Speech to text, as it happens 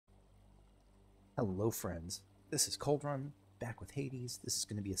Hello, friends. This is Cold Run, back with Hades. This is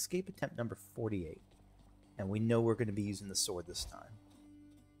going to be escape attempt number 48, and we know we're going to be using the sword this time.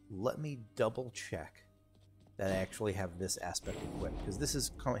 Let me double check that I actually have this aspect equipped, because this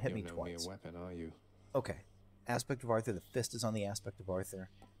has hit me twice. You're no mere weapon, are you? Okay. Aspect of Arthur, the fist is on the aspect of Arthur.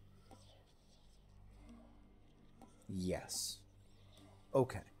 Yes.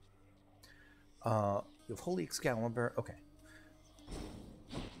 Okay. You have Holy Excalibur. Okay.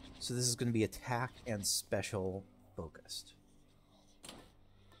 So this is going to be attack and special focused.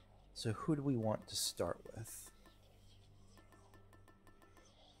 So who do we want to start with?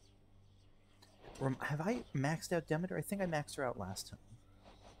 Have I maxed out Demeter? I think I maxed her out last time.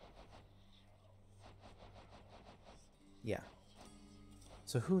 Yeah.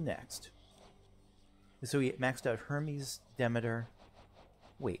 So who next? So we maxed out Hermes, Demeter.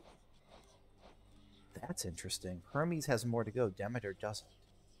 Wait. That's interesting. Hermes has more to go. Demeter doesn't.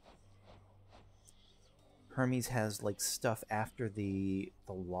 Hermes has, like, stuff after the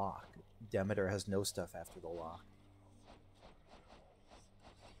lock. Demeter has no stuff after the lock.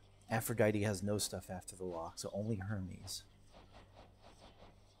 Aphrodite has no stuff after the lock, so only Hermes.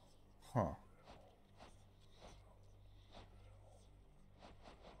 Huh.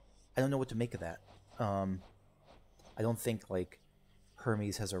 I don't know what to make of that. I don't think, like,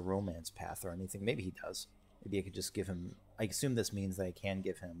 Hermes has a romance path or anything. Maybe he does. Maybe I could just give him... I assume this means that I can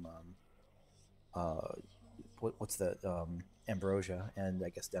give him, what's the, Ambrosia, and I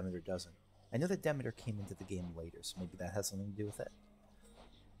guess Demeter doesn't. I know that Demeter came into the game later, so maybe that has something to do with it.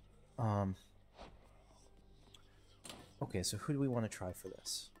 Okay, so who do we want to try for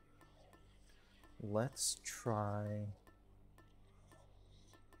this? Let's try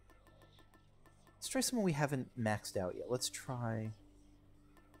someone we haven't maxed out yet. Let's try...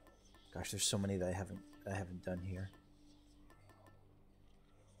 Gosh, there's so many that I haven't done here.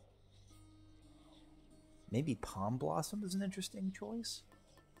 Maybe Palm Blossom is an interesting choice.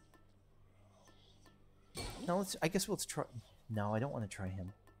 No, I guess let's try... No, I don't want to try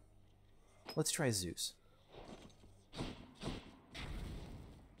him. Let's try Zeus.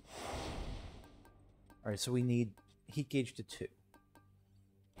 Alright, so we need heat gauge to 2.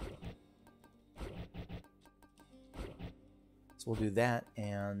 So we'll do that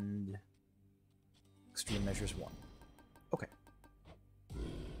and extreme measures 1. Okay.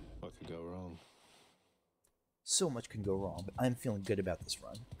 What could go wrong? So much can go wrong, but I'm feeling good about this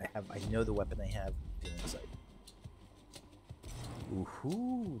run. I know the weapon I have. I'm feeling excited.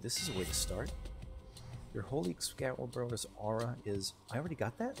 Ooh, this is a way to start. Your Holy Excalibur's aura is... I already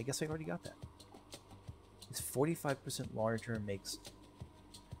got that? I guess I already got that. It's 45% larger and makes...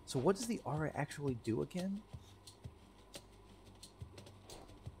 So what does the aura actually do again?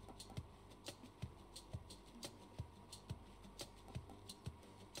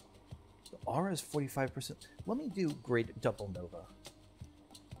 The aura is 45%. Let me do Great Double Nova.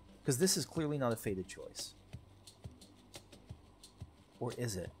 Because this is clearly not a fated choice. Or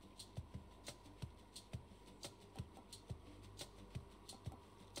is it?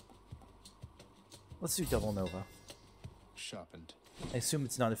 Let's do Double Nova. Sharpened. I assume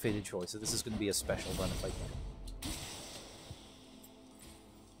it's not a fated choice, so this is going to be a special run if I can.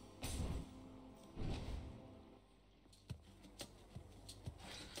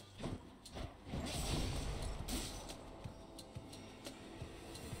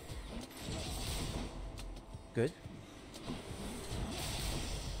 Good.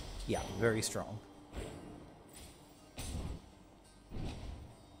 Yeah, very strong.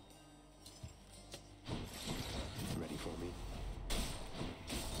 Ready for me?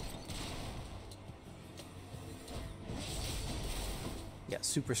 Yeah,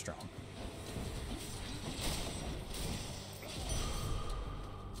 super strong.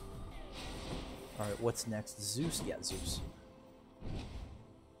 Alright, what's next? Zeus? Yeah, Zeus.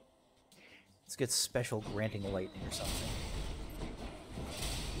 Let's get special granting lightning or something.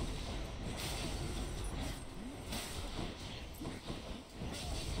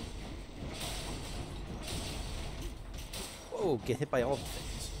 Whoa, get hit by all the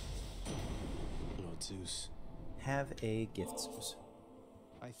things. Lord Zeus. Have a gift, Zeus.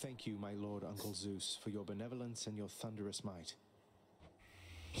 I thank you, my Lord Uncle Zeus, for your benevolence and your thunderous might.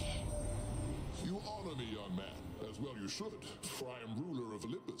 You honor me, young man, as well you should, for I am ruler of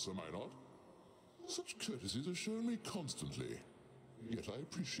Olympus, am I not? Such courtesies are shown me constantly, yet I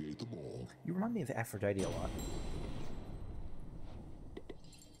appreciate them all. You remind me of Aphrodite a lot.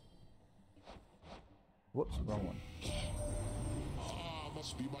 Whoops, wrong one. Ah,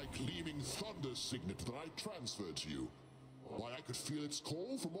 must be my gleaming thunder signet that I transferred to you. Why, I could feel its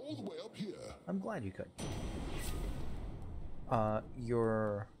call from all the way up here. I'm glad you could.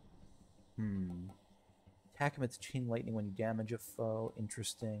 Your Attack emits chain lightning when you damage a foe.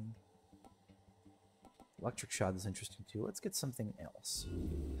 Interesting. Electric shot is interesting too. Let's get something else.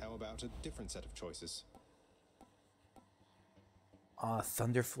 How about a different set of choices?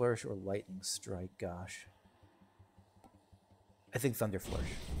 Thunder Flourish or Lightning Strike, gosh. I think Thunder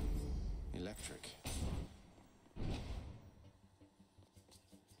Flourish. Electric.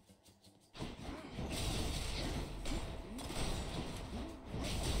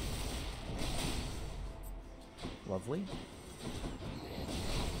 Lovely.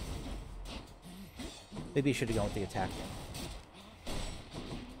 Maybe I should have gone with the attack then.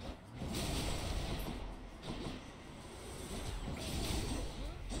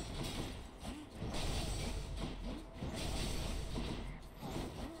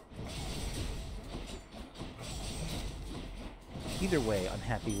 Either way, I'm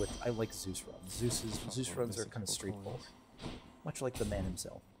happy with. I like Zeus runs. Zeus runs are kind of straightforward, much like the man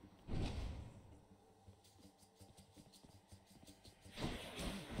himself.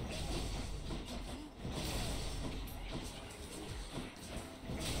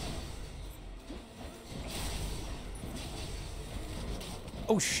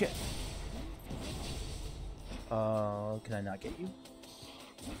 Oh shit! Can I not get you?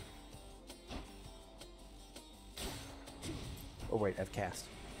 Oh wait, I've cast.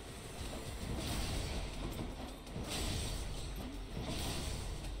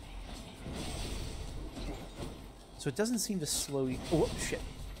 So it doesn't seem to slow you. Oh shit!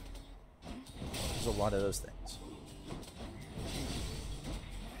 There's a lot of those things.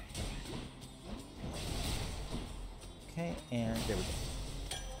 Okay, and there we go.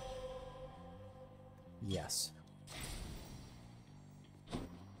 Yes.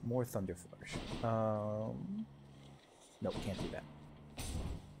 More Thunder Flourish. Nope, can't do that.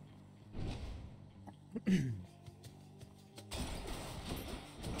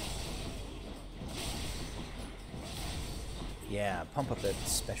 Yeah, pump up that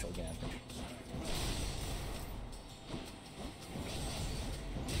special damage.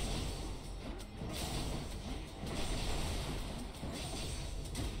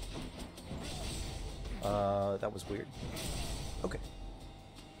 That was weird. Okay.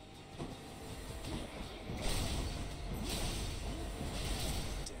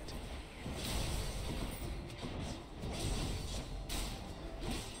 Dead.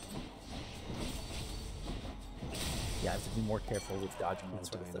 Yeah, I have to be more careful with dodging that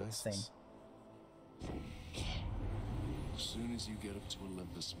sort of Daedalus. thing. As soon as you get up to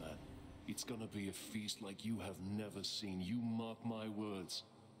Olympus, man, it's gonna be a feast like you have never seen. You mark my words.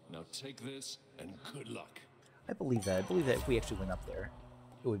 Now take this, and good luck. I believe that. I believe that if we actually went up there,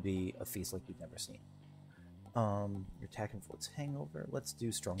 it would be a feast like we've never seen. You're attacking for its hangover. Let's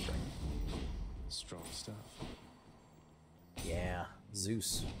do strong drain. Strong stuff. Yeah,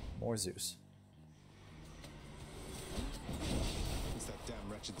 Zeus. More Zeus. It's that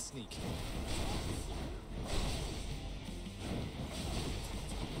damn wretched sneak.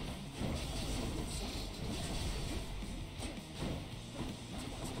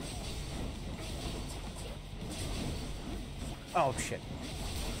 Oh shit.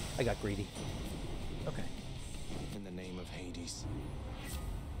 I got greedy. Okay. In the name of Hades.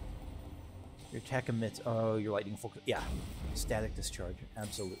 Your attack emits. Oh, your lightning focus. Yeah. Static discharge.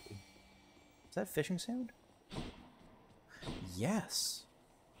 Absolutely. Is that fishing sound? Yes.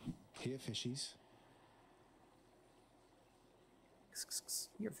 Here, fishies.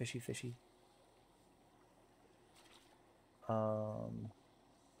 You're fishy, fishy. Come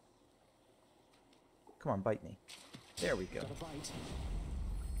on, bite me. There we go. Got a bite.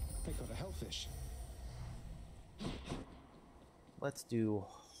 They got a hellfish. Let's do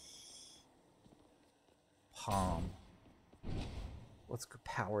palm. Let's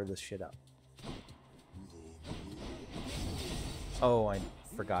power this shit up. Oh, I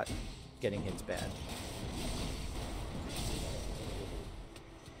forgot. Getting hit's bad.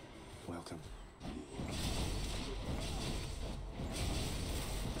 Welcome.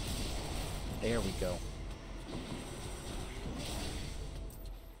 There we go.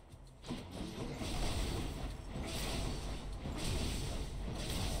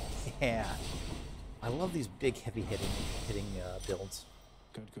 Yeah. I love these big, heavy hitting builds.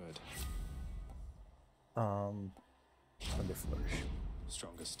 Good. Thunder Flourish.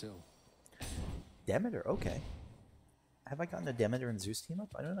 Stronger still. Demeter, okay. Have I gotten a Demeter and Zeus team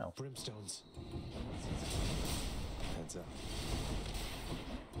up? I don't know. Brimstones. Heads up.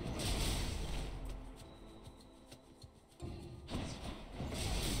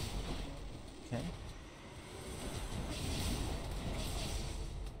 Okay.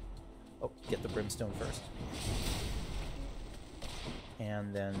 Oh, get the Brimstone first.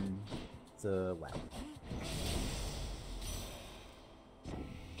 And then the lab.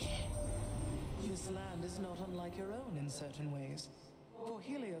 This land is not unlike your own in certain ways. For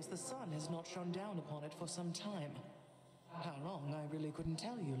Helios, the sun has not shone down upon it for some time. How long, I really couldn't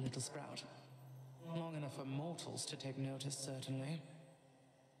tell you, little sprout. Long enough for mortals to take notice, certainly.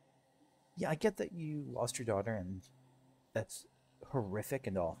 Yeah, I get that you lost your daughter, and that's horrific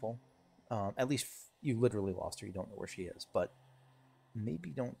and awful. At least you literally lost her. You don't know where she is. But maybe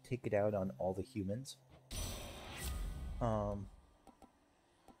don't take it out on all the humans.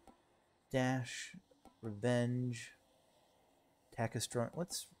 Dash, revenge, Takastron.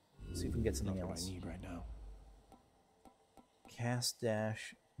 Let's see if we can get something else. Not what I need right now. Cast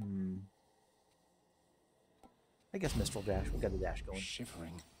dash. I guess Mistral dash. We've got a dash going.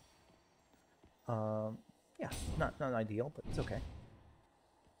 Shivering. Yeah, not ideal, but it's okay.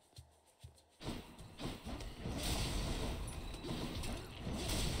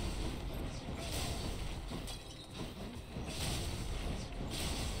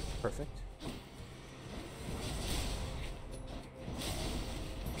 Perfect.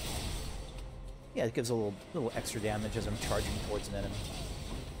 Yeah, it gives a little extra damage as I'm charging towards an enemy.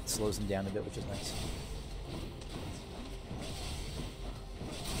 It slows them down a bit, which is nice.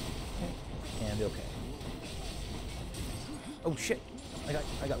 Okay. And okay. Oh shit! I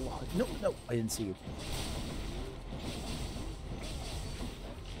got lost. No, I didn't see you.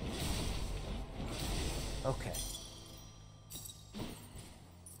 Okay.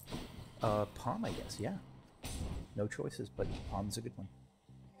 Palm, I guess, yeah. No choices, but Palm's a good one.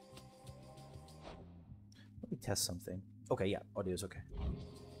 Let me test something. Okay, yeah, audio's okay.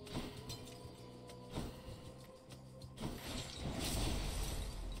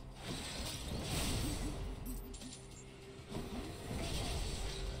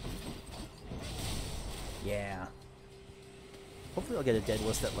 Yeah. Hopefully I'll get a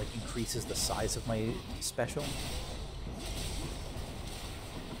Daedalus that, like, increases the size of my special.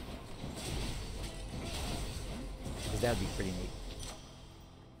 That would be pretty neat.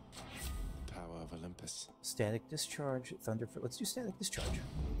 Power of Olympus. Static discharge, thunderfoot. Let's do static discharge.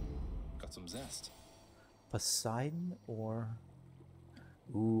 Got some zest. Poseidon or...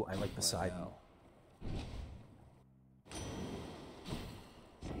 Ooh, I like Poseidon. Well,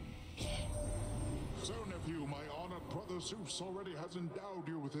 So, nephew, my honored brother Zeus already has endowed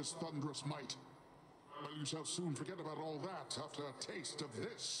you with his thunderous might. Well, you shall soon forget about all that after a taste of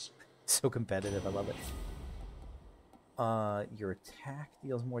this. So competitive, I love it. Your attack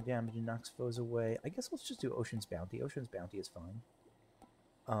deals more damage and knocks foes away. I guess let's just do Ocean's Bounty. Ocean's Bounty is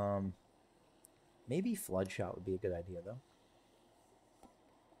fine. Maybe Flood Shot would be a good idea, though.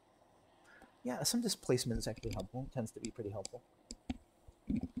 Yeah, some displacement is actually helpful. It tends to be pretty helpful.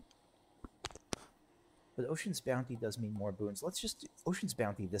 But Ocean's Bounty does mean more boons. Let's just do Ocean's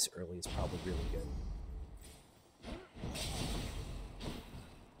Bounty this early is probably really good.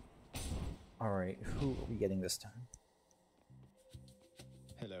 Alright, who are we getting this time?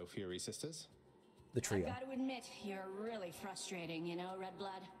 hello, Fury Sisters. The trio. I've got to admit, you're really frustrating, you know,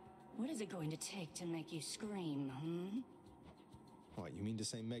 Redblood. What is it going to take to make you scream, What, you mean to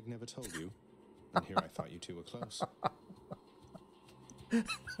say Meg never told you? And here I thought you two were close. We'll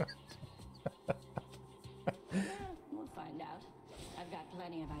find out. I've got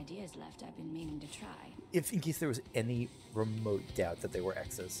plenty of ideas left I've been meaning to try. If in case there was any remote doubt that they were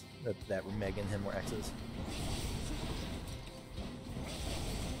exes, that Meg and him were exes.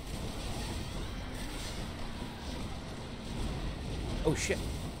 Oh shit.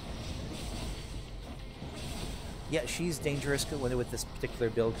 Yeah, she's dangerous with this particular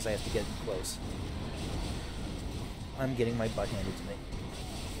build because I have to get close. I'm getting my butt handed to me.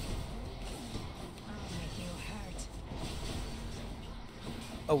 I'll make you hurt.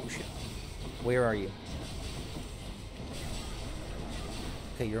 Oh shit. Where are you?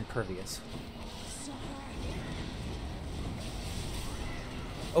 Okay, you're impervious.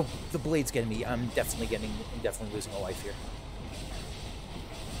 Oh, the blade's getting me. I'm definitely losing a life here.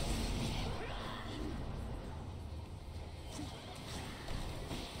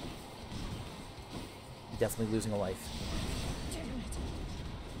 Definitely losing a life.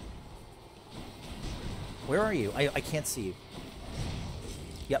 Where are you? I can't see you.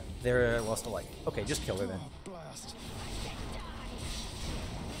 Yep, there, I lost a life. Okay, just kill her then. Blast.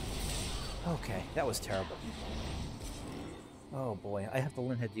 Okay, that was terrible. Oh boy, I have to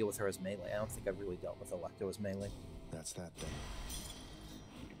learn how to deal with her as melee. I don't think I've really dealt with Electo as melee. That's that then.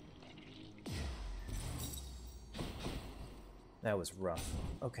 That was rough.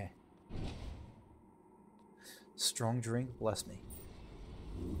 Okay. Strong drink, bless me.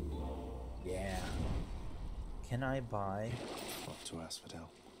 Yeah. Can I buy... What to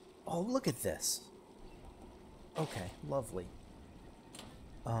Asphodel? Oh, look at this. Okay, lovely.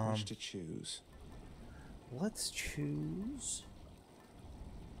 Which to choose? Let's choose...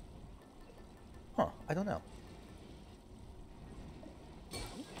 Huh, I don't know.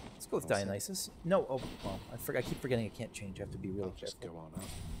 Let's go with Dionysus. No, oh, well, I keep forgetting I can't change. I have to be really Just careful. go on up.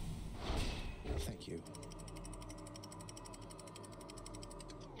 Thank you.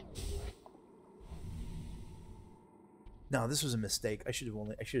 No, this was a mistake. I should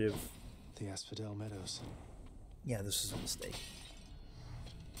have... The Asphodel Meadows. Yeah, this was a mistake.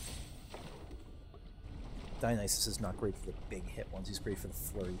 Dionysus is not great for the big hit ones. He's great for the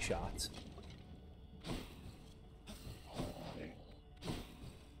flurry shots.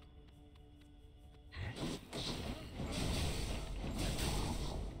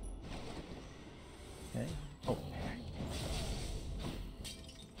 Okay. Oh.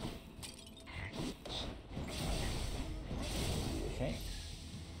 Okay.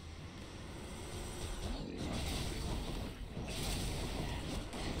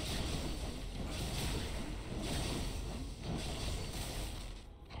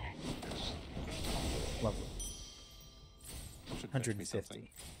 Lovely.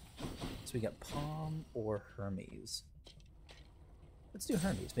 150. So we got Palm or Hermes. Let's do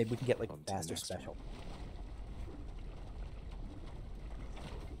Hermes. Maybe we can get like a faster special.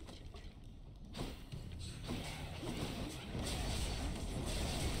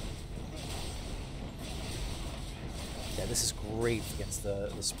 Yeah, this is great against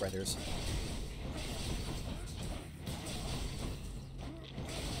the spreaders.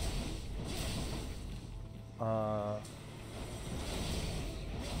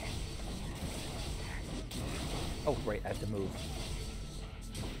 Oh, right, I have to move.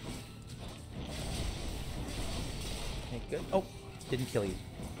 Okay, good. Oh, didn't kill you.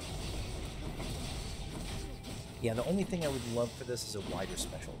 Yeah, the only thing I would love for this is a wider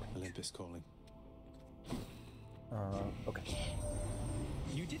special range. Olympus calling. Okay.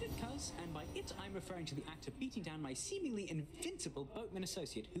 You did it, cuz, and by it I'm referring to the act of beating down my seemingly invincible boatman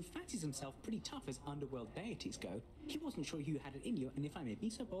associate who fancies himself pretty tough as underworld deities go. He wasn't sure you had it in you, and if I may be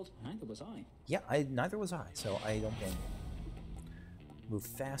so bold, neither was I. Yeah, neither was I, so I don't blame you. Move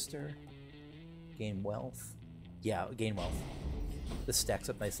faster. Gain wealth. Yeah, gain wealth. This stacks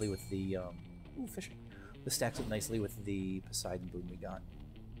up nicely with the, ooh, fishing. This stacks up nicely with the Poseidon boon we got.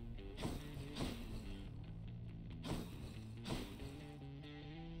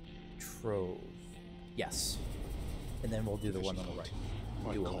 Trove. Yes. And then we'll do the one on the right.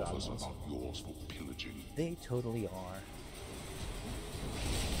 My Dual coffers are goblins. not yours for pillaging. They totally are.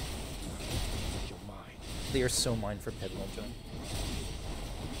 You're mine. They are so mine for Pedlington.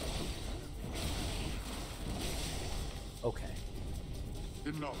 Okay.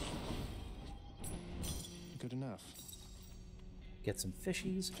 Enough. Good enough. Get some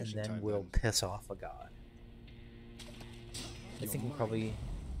fishies, and Fishing then time, we'll then. piss off a god. I think we'll probably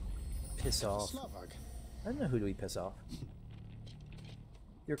piss off... Slavag. I don't know, who do we piss off?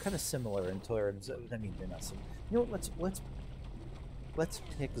 You're kind of similar in terms of... I mean, they're not similar. You know what, let's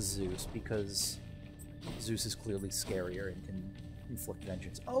pick Zeus, because Zeus is clearly scarier and can inflict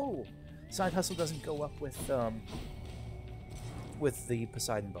vengeance. Oh! Side hustle doesn't go up with the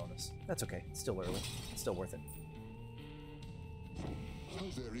Poseidon bonus. That's okay. It's still early. It's still worth it. How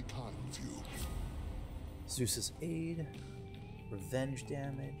very kind of you. Zeus's aid, revenge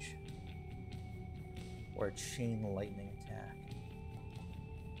damage, or a chain lightning attack.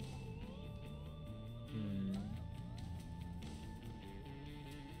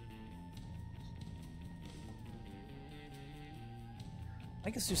 I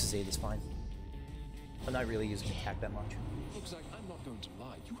guess Zeus's aid is fine. I'm not really using attack that much. Looks like I'm not going to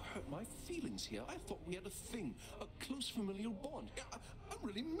lie. You hurt my feelings here. I thought we had a thing, a close familial bond. I'm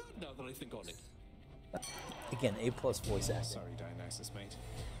really mad now that I think on it. Again, A+ voice acting. Sorry, Dionysus, mate.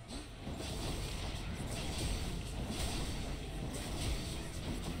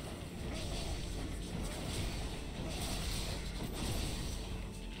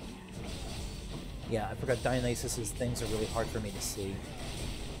 Yeah, I forgot Dionysus's things are really hard for me to see.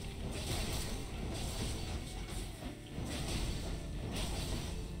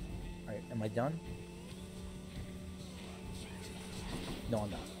 Alright, am I done? No,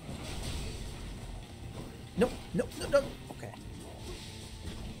 I'm not. No, no, no, no! Okay.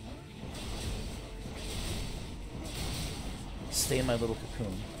 Stay in my little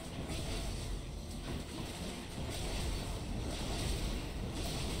cocoon.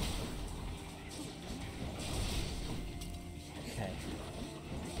 Okay.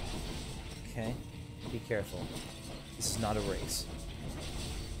 Okay. Be careful. This is not a race.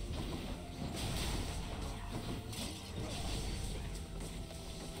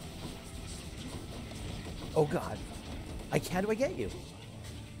 Oh god. How do I get you?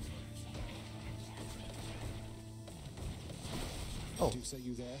 Oh. Do say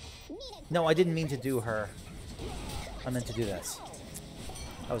you there? No, I didn't mean to do her. I meant to do this.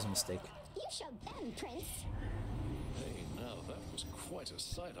 That was a mistake. You showed them, Prince. Hey, now that was quite a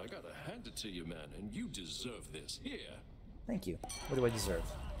sight. I gotta hand it to you, man, and you deserve this. Here. Thank you. What do I deserve?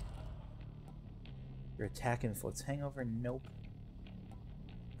 Your attack inflicts hangover? Nope.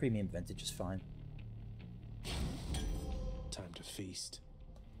 Premium vintage is fine. Time to feast.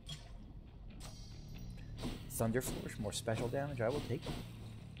 Thunder Flourish, more special damage. I will take it.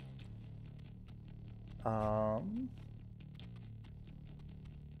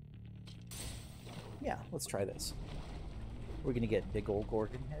 Yeah, let's try this. We're gonna get big old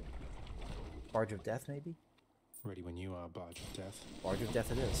Gorgon head. Barge of Death, maybe? Ready when you are, Barge of Death. Barge of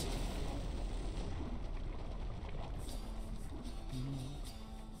Death it is.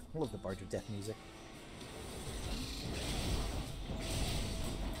 I love the Barge of Death music.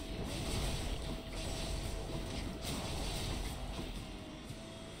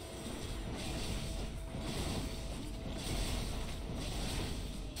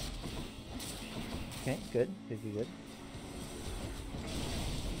 Okay, good. Good.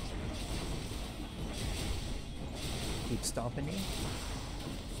 Keep stomping you.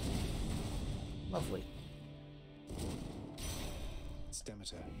 Lovely. It's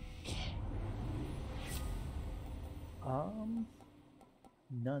Demeter.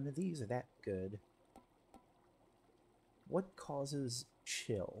 None of these are that good. What causes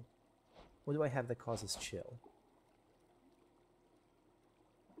chill? What do I have that causes chill?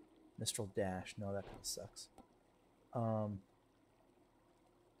 Mistral Dash. No, that kind of sucks.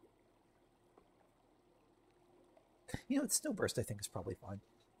 You know, Snowburst I think is probably fine.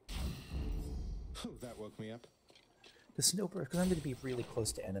 Oh, that woke me up. The Snowburst, because I'm going to be really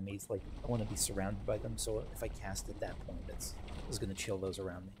close to enemies. Like, I want to be surrounded by them, so if I cast at that point, it's going to chill those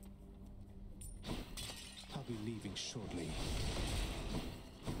around me. I'll be leaving shortly.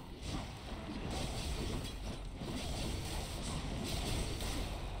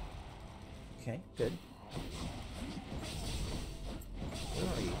 Okay, good.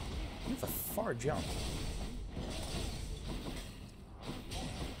 Where are you? You have a far jump.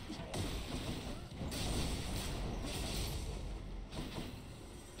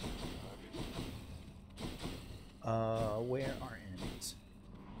 Where are enemies?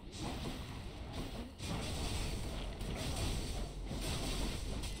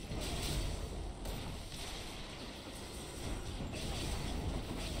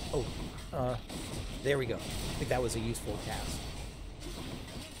 Oh, there we go. I think that was a useful cast.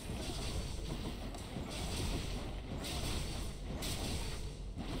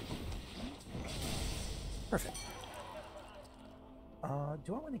 Perfect.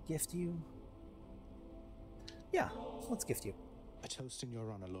 Do I want to gift you? Yeah, let's gift you. A toast in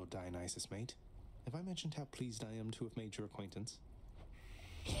your honor, Lord Dionysus, mate. Have I mentioned how pleased I am to have made your acquaintance?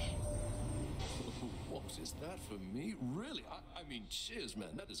 What is that for me? Really? I mean, cheers,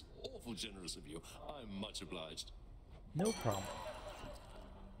 man. That is awful generous of you. I'm much obliged. No problem.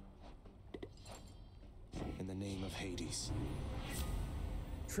 In the name of Hades.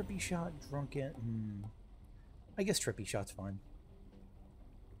 Trippy Shot, Drunken... I guess Trippy Shot's fine.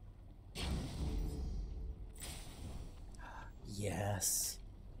 Yes.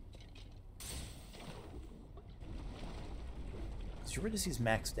 Eurydice's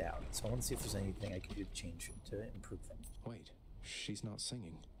maxed out, so I want to see if there's anything I can do to change to improve them. Wait, she's not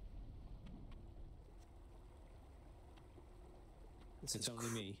singing. It's only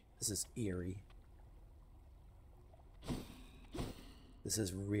me. This is eerie. This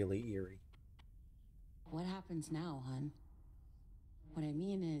is really eerie. What happens now, hun? What I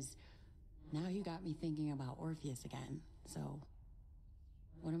mean is, now you got me thinking about Orpheus again, so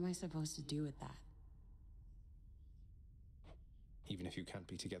what am I supposed to do with that? Even if you can't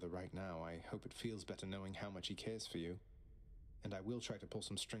be together right now, I hope it feels better knowing how much he cares for you. And I will try to pull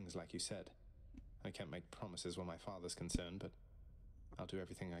some strings like you said. I can't make promises where my father's concerned, but I'll do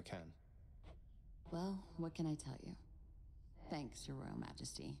everything I can. Well, what can I tell you? Thanks, Your Royal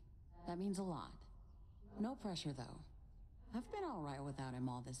Majesty. That means a lot. No pressure, though. I've been alright without him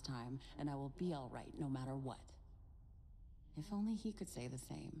all this time, and I will be alright no matter what. If only he could say the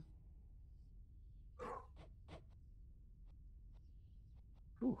same.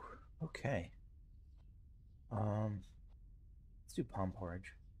 Ooh, okay. Let's do Palm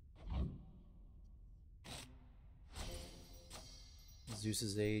Porridge.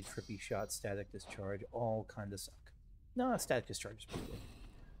 Zeus's Aid, Trippy Shot, Static Discharge, all kind of suck. No, Static Discharge is pretty good.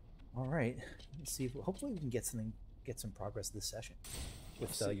 Alright, let's see if, hopefully we can get some progress this session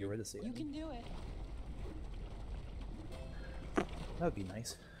with Eurydice. You can do it. That would be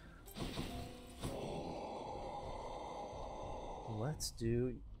nice. Let's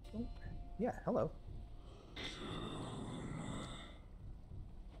do... Oh, yeah, hello.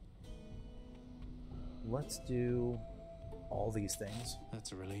 Let's do all these things.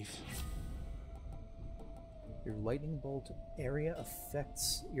 That's a relief. Your lightning bolt area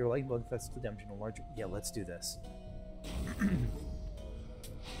affects... Your lightning bolt affects the damage in a larger... Yeah, let's do this.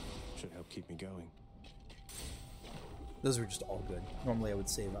 Should help keep me going. Those are just all good. Normally I would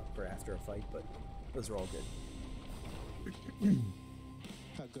save up for after a fight, but those are all good.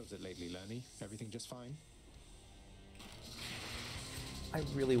 How goes it lately, Lerny? Everything just fine? I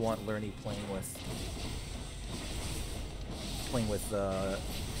really want Lerny playing with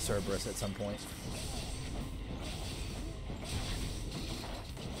Cerberus at some point.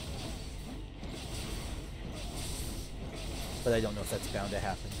 But I don't know if that's bound to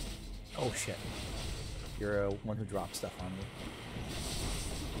happen. Oh shit. You're one who drops stuff on me.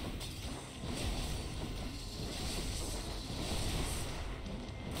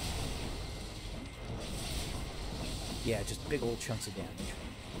 Yeah, just big old chunks of damage.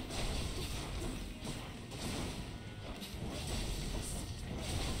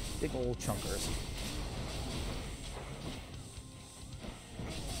 Big old chunkers.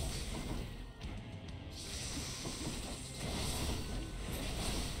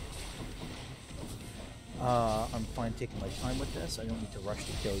 I'm fine taking my time with this. I don't need to rush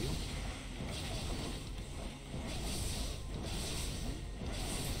to kill you.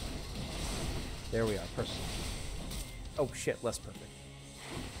 There we are. Perfect. Oh shit, less perfect.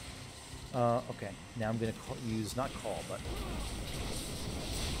 Okay. Now I'm gonna use, not call, but...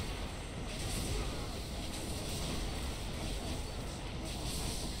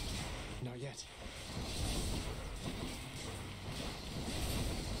 Not yet.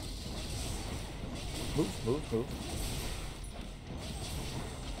 Move, move, move.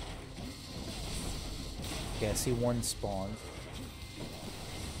 Okay, I see one spawn.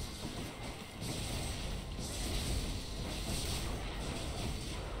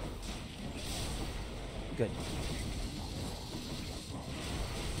 Good.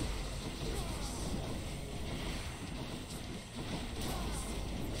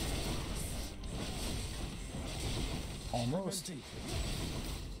 Almost.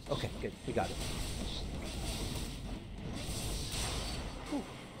 Okay, good. We got it. Whew.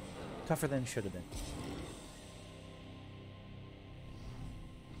 Tougher than should have been.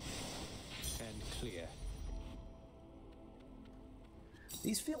 And clear.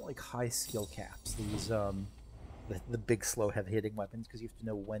 These feel like high skill caps. These the big slow heavy hitting weapons, because you have to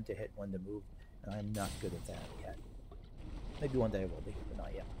know when to hit, when to move, and I'm not good at that yet. Maybe one day I will be, but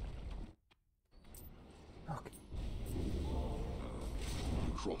not yet. Okay.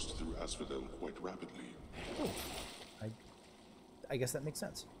 You crossed through Asphodel quite rapidly. Oh, I guess that makes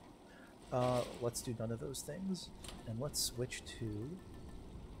sense. Let's do none of those things, and let's switch to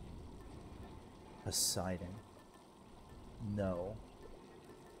Poseidon. No.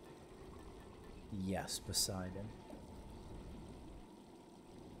 Yes, Poseidon.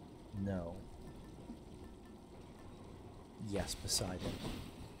 No. Yes, Poseidon.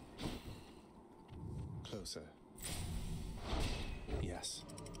 Closer. Yes.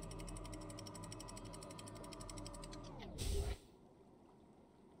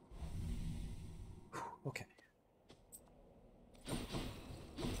 Okay.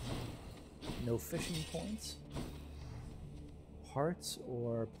 No fishing points. Hearts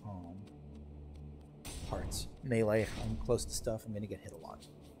or palm? Hearts. Melee. I'm close to stuff. I'm going to get hit a lot.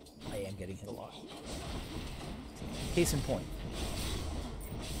 I am getting hit a lot. Case in point.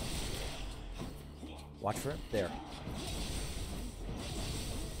 Watch for it. There.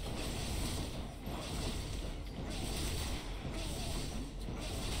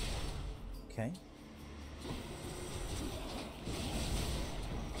 Okay.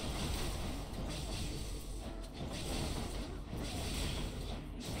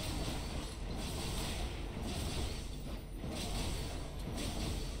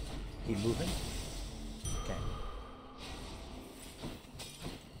 Keep moving. Okay.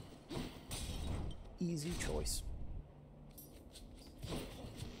 Easy choice.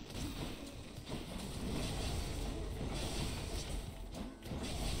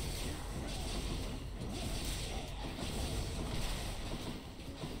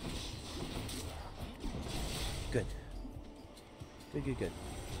 Good. Good, good, good.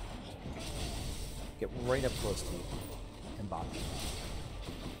 Get right up close to you and bop you.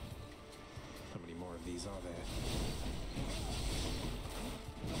 How many more of these are there?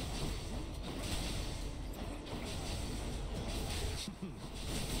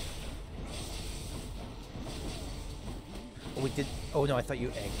 Oh, we did. Oh no, I thought you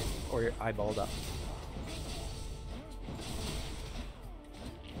egged or your eyeballed up.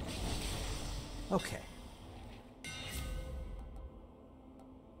 Okay.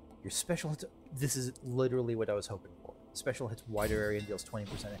 Your special hits. This is literally what I was hoping for. Special hits wider area and deals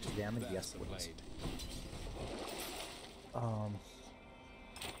 20% extra damage. Yes, please. I'll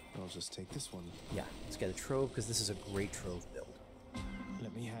just take this one. Yeah, let's get a trove because this is a great trove build.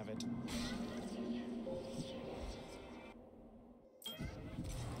 Let me have it.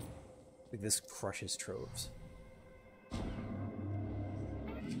 Like this crushes troves.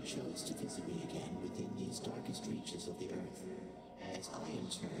 You chose to visit me again within these darkest reaches of the earth, as I in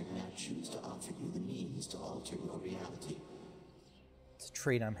turn now choose to offer you the means to alter your reality. It's a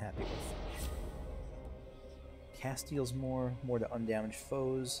trait I'm happy with. Cast deals more to undamaged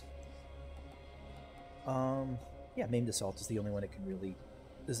foes. Yeah, Maimed Assault is the only one it can really...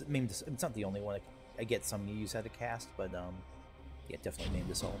 It's not the only one. I get some use out of cast, but yeah, definitely Maimed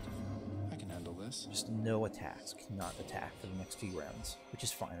Assault. I can handle this. Just no attacks. Cannot attack for the next few rounds, which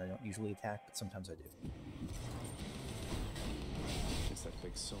is fine. I don't usually attack, but sometimes I do. It's that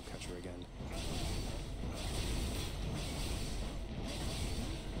big soul catcher again.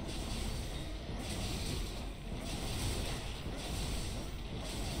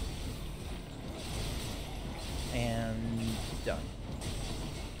 And done.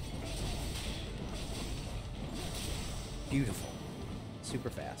 Beautiful. Super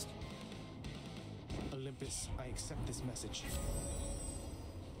fast. Olympus, I accept this message.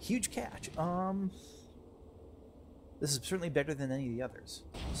 Huge catch. This is certainly better than any of the others.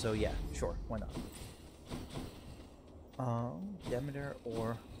 So yeah, sure, why not? Demeter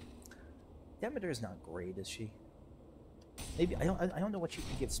or... Demeter is not great, is she? Maybe, I don't know what she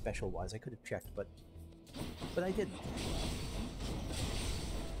could give special-wise. I could have checked, but I didn't.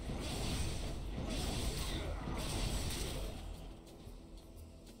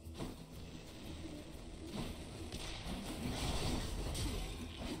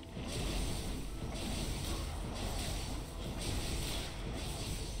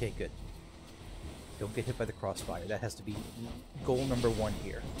 Okay, good. Don't get hit by the crossfire. That has to be goal number 1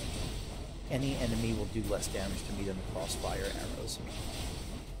 here. Any enemy will do less damage to me than the crossfire arrows.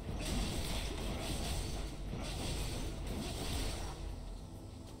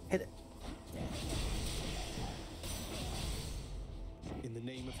 Hit it. In the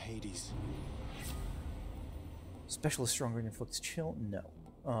name of Hades. Special is stronger and inflicts chill? No.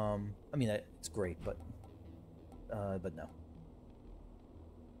 I mean, it's great, but no.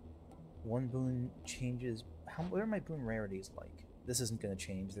 One boon changes... What are my boon rarities like? This isn't going to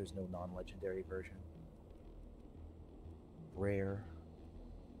change. There's no non-legendary version. Rare.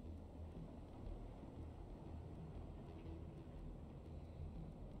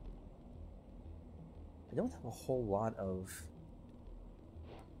 I don't have a whole lot of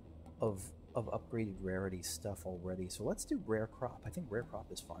upgraded rarity stuff already, so let's do rare crop. I think rare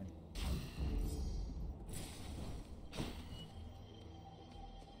crop is fine.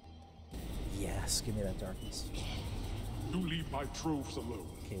 Yes, give me that darkness. You leave my troves alone.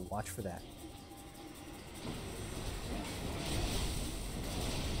 Okay, watch for that.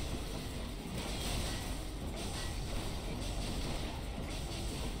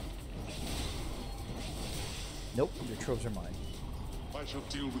 Nope, your troves are mine. I shall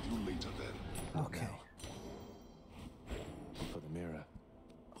deal with you later then. Okay. For the mirror.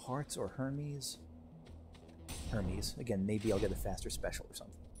 Hearts or Hermes? Hermes. Again, maybe I'll get a faster special or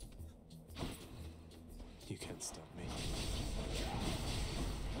something. You can't stop me.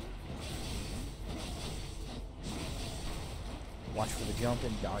 Watch for the jump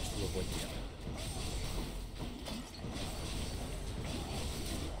and dodge to avoid the jump.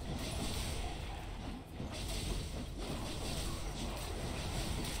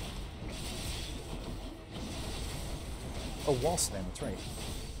 Oh, wall slam, that's right.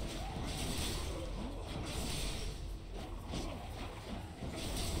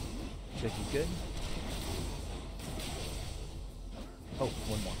 Should be good. Oh,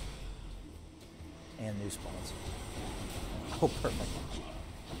 one more. And new spawns. Oh, perfect.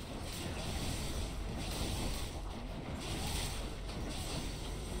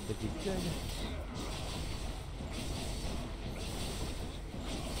 Should be good.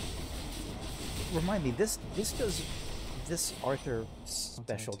 Remind me, this Arthur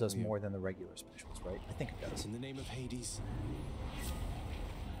special does more than the regular specials, right? I think it does. In the name of Hades.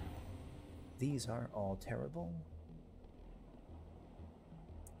 These are all terrible.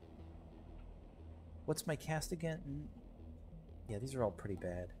 What's my cast again? Yeah, these are all pretty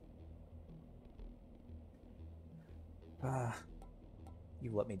bad.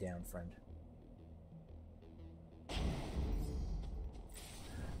 You let me down, friend.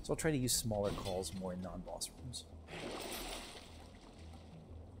 So I'll try to use smaller calls more in non-boss rooms.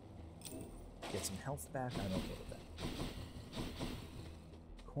 Get some health back. I'm okay with that.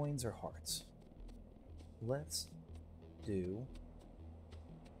 Coins or hearts? Let's do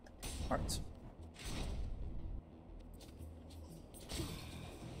hearts.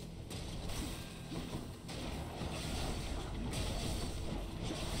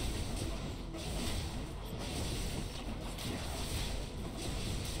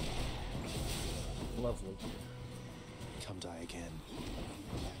 Lovely. Come die again.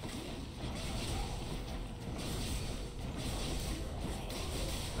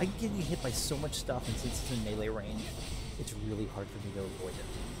 I get getting hit by so much stuff, and since it's in melee range, it's really hard for me to avoid it.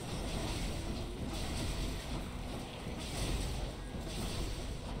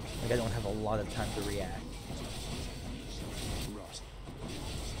 Like, I don't have a lot of time to react. Rot.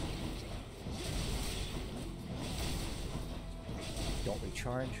 Don't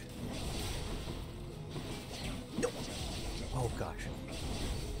recharge. No! Oh gosh.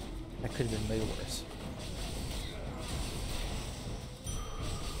 That could have been way worse.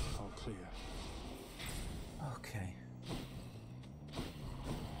 All clear. Okay.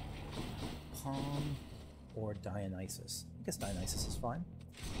 Palm or Dionysus? I guess Dionysus is fine.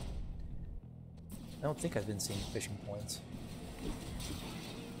 I don't think I've been seeing fishing points.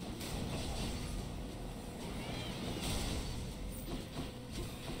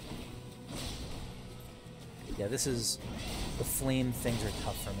 Yeah, this is... the flame things are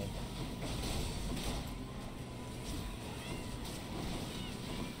tough for me.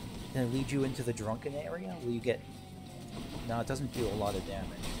 Can I lead you into the drunken area? Will you get... No, it doesn't do a lot of damage.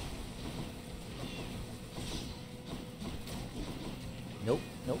 Nope,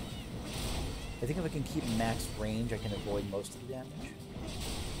 nope. I think if I can keep max range, I can avoid most of the damage.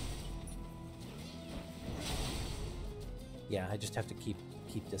 Yeah, I just have to keep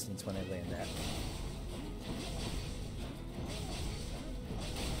distance when I land that.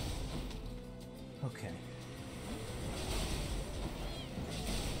 Okay.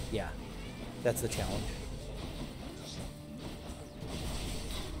 Yeah, that's the challenge.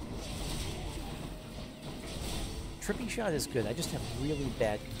 Trippy shot is good, I just have really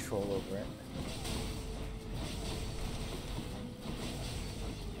bad control over it.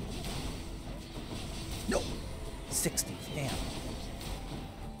 No! 60, damn.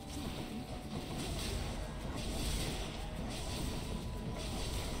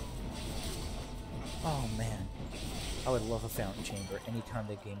 Oh man, I would love a fountain chamber anytime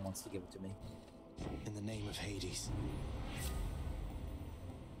the game wants to give it to me. In the name of Hades.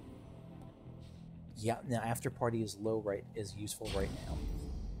 Yeah, now after party is low right is useful right now.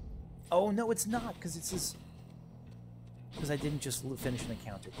 Oh no, it's not, because it's this. Because I didn't just finish an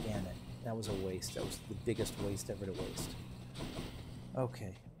encounter. Damn it, that was a waste. That was the biggest waste ever to waste.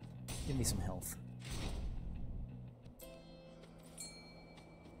 Okay, give me some health.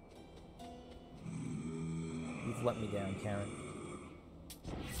 You've let me down, Karen.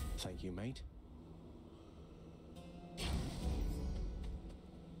 Thank you, mate.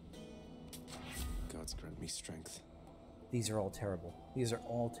 Gods grant me strength. These are all terrible. These are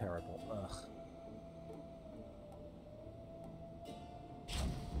all terrible. Ugh.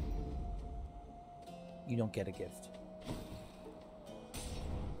 You don't get a gift.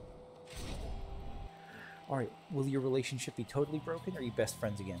 Alright, will your relationship be totally broken, or are you best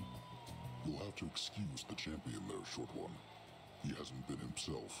friends again? You'll have to excuse the champion there, short one. He hasn't been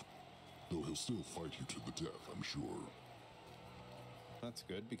himself. Though he'll still fight you to the death, I'm sure. That's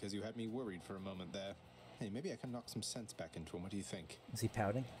good, because you had me worried for a moment there. Hey, maybe I can knock some sense back into him. What do you think? Is he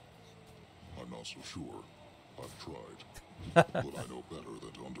pouting? I'm not so sure. I've tried. But I know better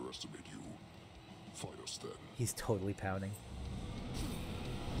than to underestimate you. Fight us then. He's totally pouting.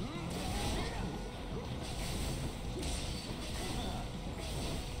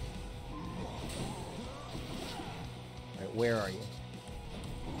 Alright, where are you?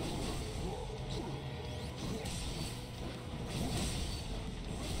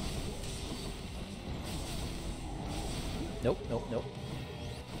 Nope, nope, nope.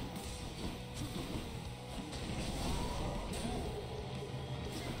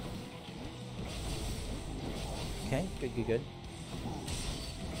 Okay, good, good, good.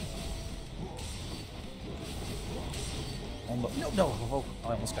 Almost, no, no, oh,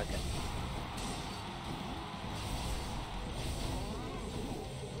 I almost got hit.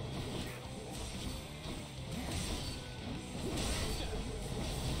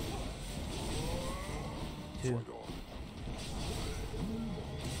 Two.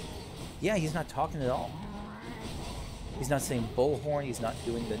 Yeah, he's not talking at all. He's not saying bullhorn, he's not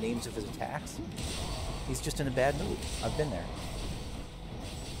doing the names of his attacks. He's just in a bad mood. I've been there.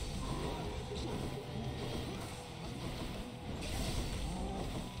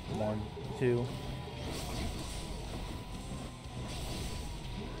 1, 2.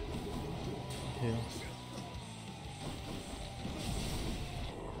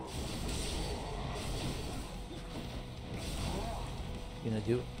 You gonna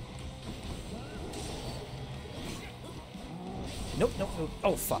do it? Nope, nope, nope.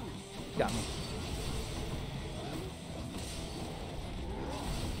 Oh, fuck. Got me.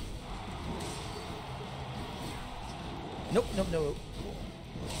 Nope, nope, nope.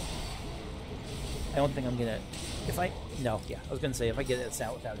 I don't think I'm gonna... If I... No, yeah. I was gonna say, if I get this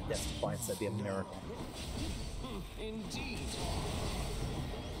out without a death defiance, that'd be a miracle. Indeed.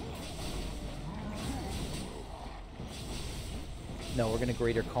 No, we're gonna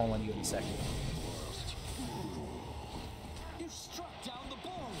greater call on you in a second. You struck down the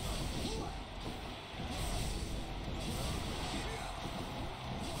ball.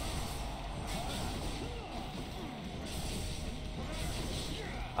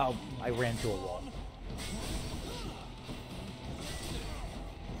 Oh, I ran to a wall.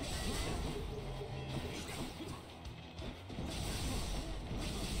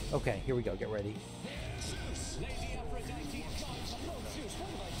 Okay, here we go. Get ready.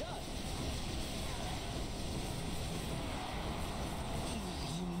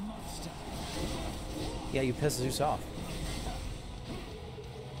 Yeah, you pissed Zeus off.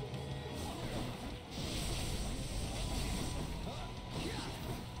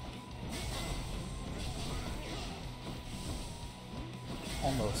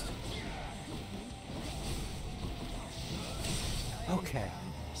 Almost. Okay.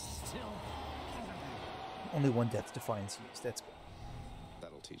 Only one death defiance used. That's good.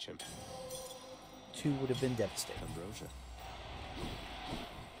 That'll teach him. 2 would have been devastating. Ambrosia.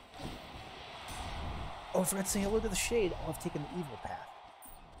 Oh, I forgot to say hello to the Shade. I'll have taken the evil path.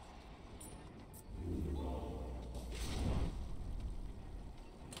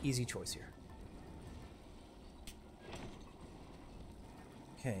 Easy choice here.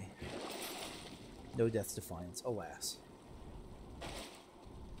 Okay. No death defiance, alas.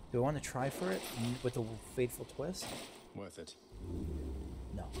 Do I want to try for it with a fateful twist? Worth it.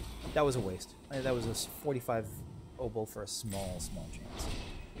 No. That was a waste. That was a 45 obol for a small chance.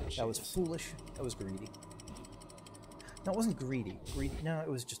 That was foolish. That was greedy. No, it wasn't greedy. No, it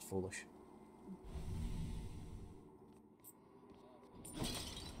was just foolish.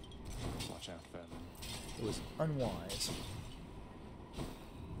 Watch out, Vermin. It was unwise.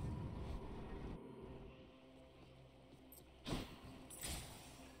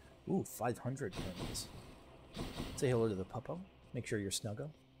 Ooh, 500 pennies. Say hello to the puppo. Make sure you're snuggo.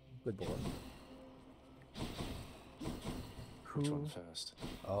 Good boy. Which one first?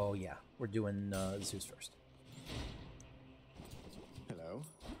 Oh, yeah. We're doing Zeus first. Hello?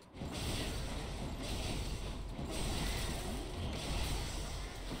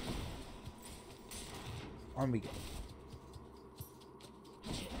 On we go.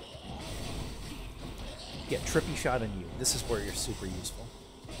 Get trippy shot on you. This is where you're super useful.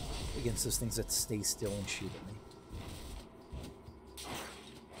 Against those things that stay still and shoot at me.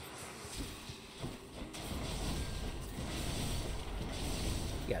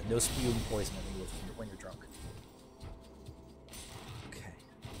 Yeah, no spewing poison at me when you're drunk. Okay.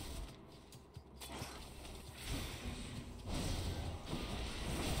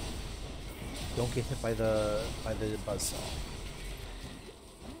 Don't get hit by the buzzsaw.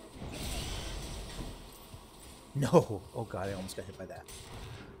 No! Oh god, I almost got hit by that.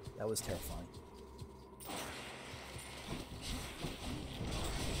 That was terrifying.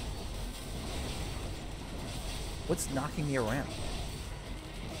 What's knocking me around?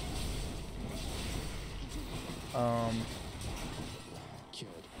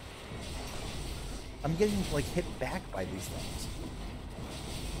 Cured. I'm getting, like, hit back by these things.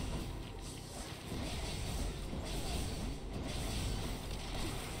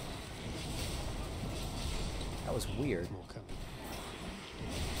 That was weird. More coming.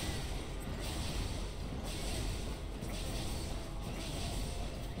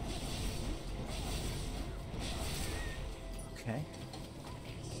 Okay.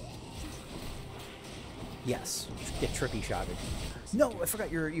 Yes. Get trippy shotted. No, I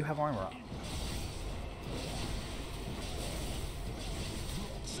forgot you have armor up.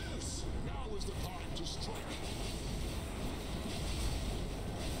 Zeus, now is the time to strike.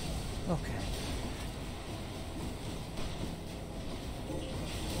 Okay.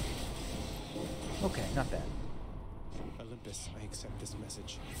 Okay, not bad. Olympus, I accept this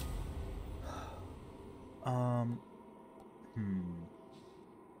message.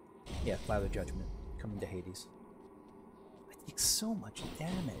 Yeah, Cloud of Judgment. Coming to Hades. I take so much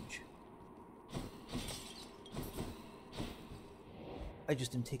damage. I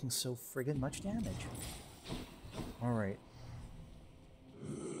just am taking so friggin' much damage. Alright.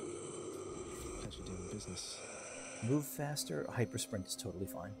 Pleasure doing business. Move faster. Hyper sprint is totally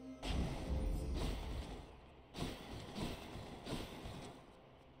fine.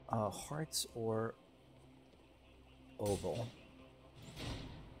 Hearts or oval?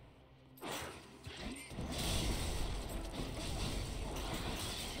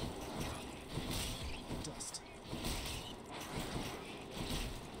 Dust.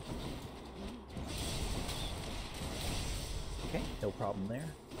 Okay, no problem there.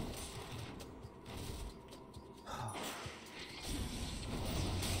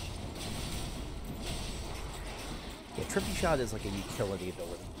 Yeah, Trippy Shot is like a utility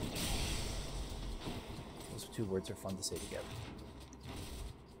ability. Those two words are fun to say together.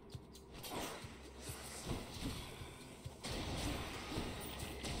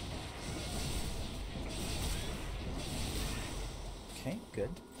 Okay, good.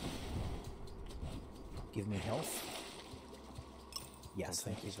 Give me health. Yes,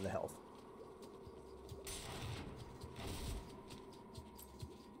 thank you for the health.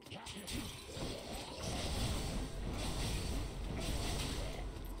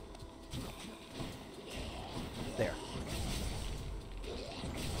 There.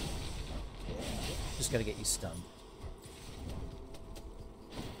 Just gotta get you stunned.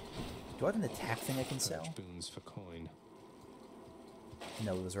 Do I have an attack thing I can sell? Boons for coin.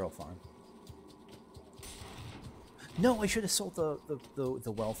 No, those are all fine. No, I should have sold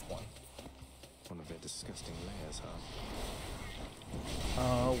the wealth one. One of their disgusting layers,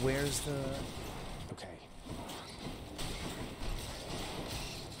 huh? Where's the... Okay.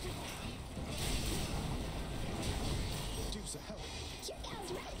 Deuce, help!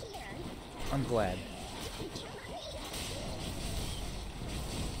 I'm glad.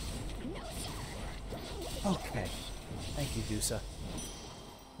 Okay. Thank you, Dusa.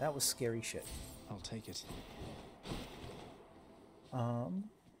 That was scary shit. I'll take it.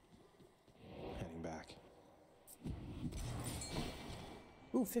 Heading back.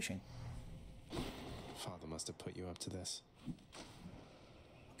 Ooh, fishing. Father must have put you up to this.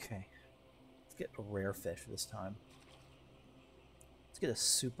 Okay. Let's get a rare fish this time. Let's get a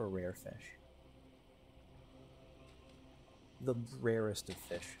super rare fish. The rarest of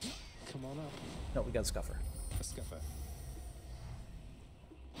fish. Come on up. No, we got a scuffer. A scuffer.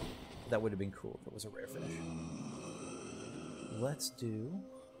 That would have been cool if it was a rare fish. Let's do...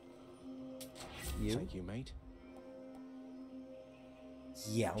 you. Thank you, mate.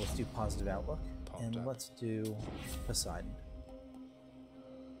 Yeah, let's do positive outlook. Popped and up. let's do Poseidon.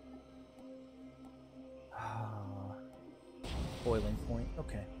 Boiling point.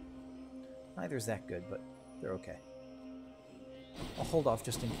 Okay. Neither's that good, but they're okay. I'll hold off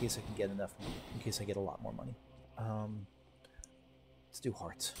just in case I can get enough, in case I get a lot more money. Let's do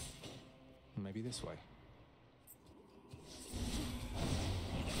hearts. Maybe this way.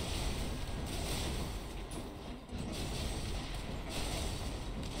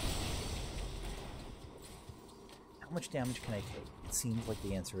 How much damage can I take? It seems like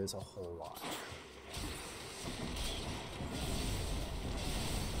the answer is a whole lot.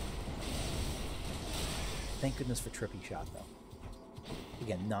 Thank goodness for Trippy Shot, though.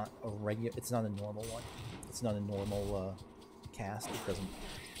 Again, not a regular... It's not a normal one. It's not a normal cast. It doesn't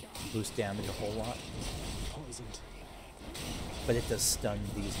boost damage a whole lot. Poisoned. But it does stun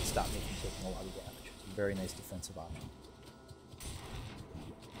these and stop me from taking a lot of damage. It's a very nice defensive option.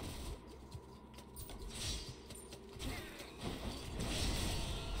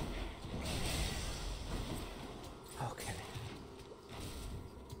 Okay.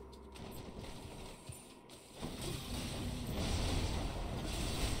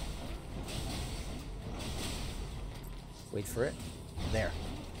 Wait for it. There.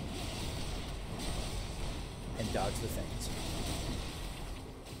 And dodge the things.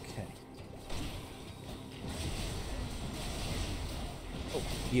 Okay. Oh,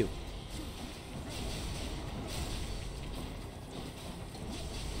 you.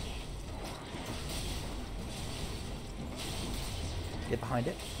 Get behind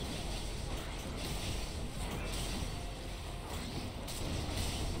it.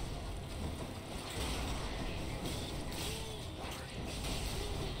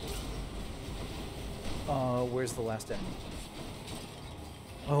 Where's the last enemy?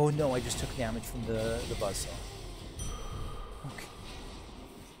 Oh no, I just took damage from the buzzsaw. Okay.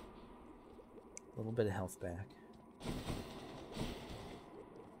 A little bit of health back.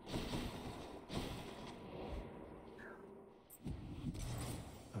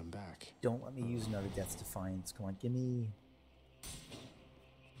 I'm back. Don't let me use another Death's Defiance. Come on, give me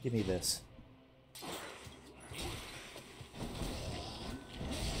this.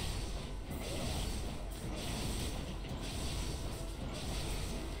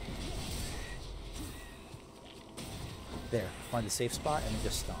 There, find a safe spot and then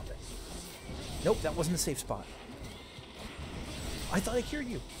just stomp it. Nope, that wasn't a safe spot. I thought I cured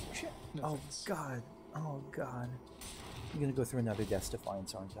you. Shit. No Oh, thanks. God. Oh, God. I'm gonna go through another Death's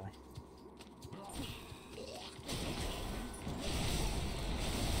Defiance, aren't I?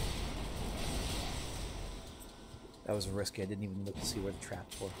 That was risky. I didn't even look to see where the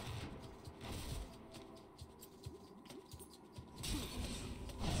traps were.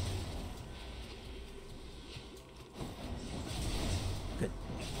 Good.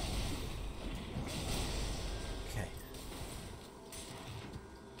 Okay.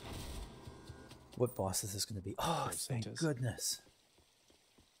 What boss is this going to be? Oh, Those thank centers. goodness.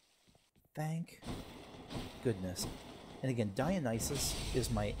 Thank goodness. And again, Dionysus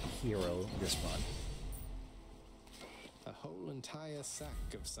is my hero this run. A whole entire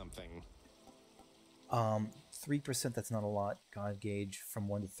sack of something. 3%, that's not a lot. God gauge from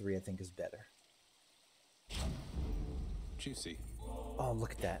 1 to 3, I think, is better. Juicy. Oh,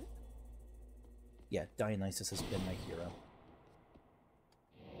 look at that. Yeah, Dionysus has been my hero.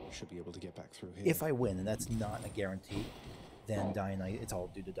 Should be able to get back through here. If I win, and that's not a guarantee, then it's all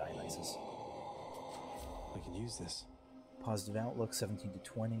due to Dionysus. I can use this. Positive outlook, 17 to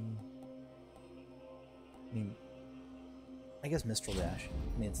 20. I mean, I guess Mistral Dash.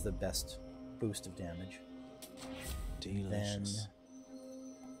 I mean, it's the best boost of damage. Delicious. Then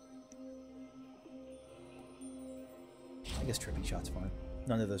I guess Trippy Shot's fine.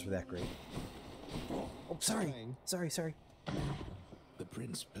 None of those were that great. Oh, sorry. Fine. Sorry. The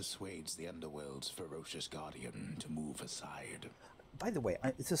prince persuades the underworld's ferocious guardian to move aside. By the way,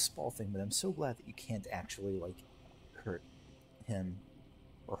 it's a small thing, but I'm so glad that you can't actually, like, hurt him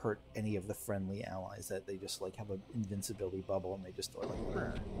or hurt any of the friendly allies, that they just, like, have an invincibility bubble and they just are like,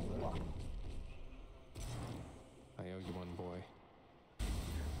 "Brr." I owe you one, boy.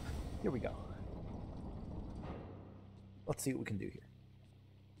 Here we go. Let's see what we can do here.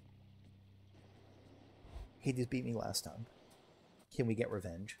 Hades beat me last time. Can we get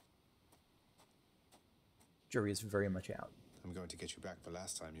revenge? Jury is very much out. I'm going to get you back for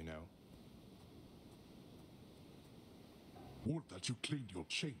last time, you know. Would that you cleaned your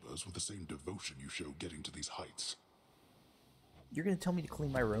chambers with the same devotion you show getting to these heights. You're gonna tell me to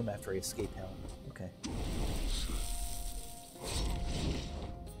clean my room after I escape hell? Okay.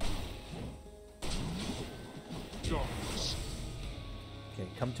 Darkness. Okay,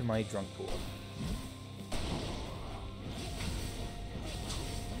 come to my drunk pool.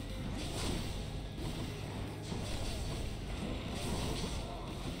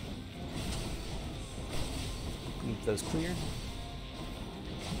 Keep those cleared.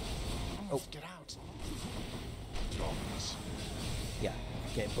 Oh, Get out! Darkness. yeah.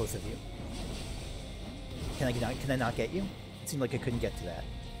 Get both of you. Can I not get you? It seemed like I couldn't get to that.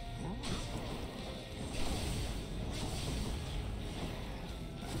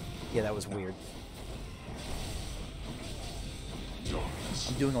 Yeah, that was weird. Darkness.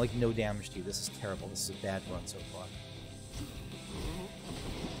 I'm doing like no damage to you. This is terrible. This is a bad run so far.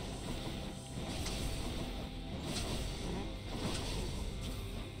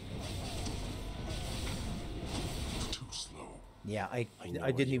 Too slow. Yeah, I know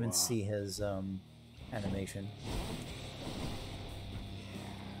where didn't you even are. see his animation.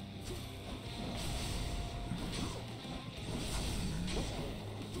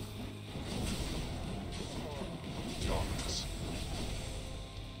 Darkness.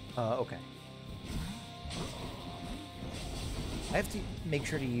 Okay. I have to make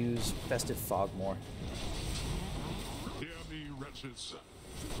sure to use Festive Fog more. Hear me, wretches.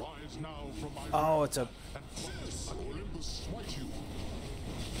 Rise now from my Oh, it's a... and fight, and Olympus smite you.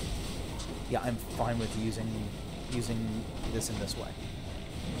 Yeah, I'm fine with using this in this way.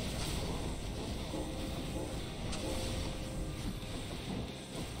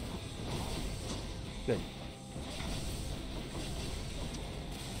 Good.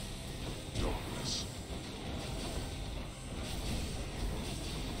 Darkness.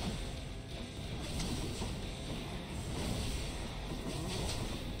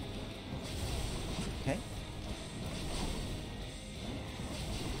 Okay.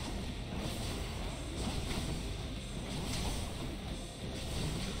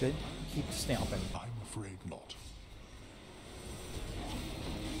 Good. Keep stamping. I'm afraid not.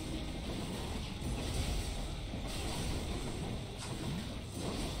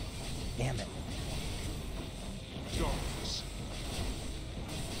 Damn it. Darkness.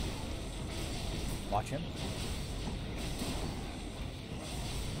 Watch him.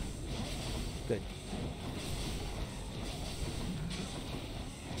 Good.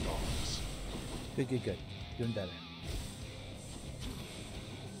 Darkness. Good. Doing better.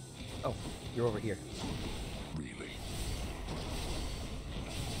 Oh, you're over here. Really?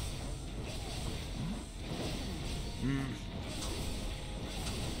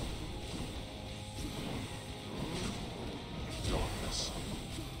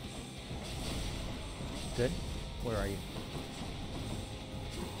 Good. Where are you?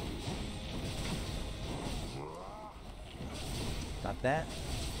 Got that.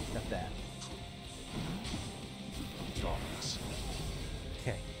 Got that.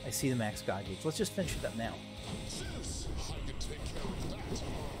 Okay, I see the max god gauge. Let's just finish it up now. I can take care of that.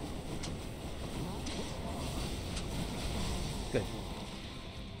 Good.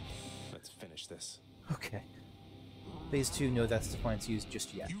 Let's finish this. Okay. Phase 2, no Death's Defiance used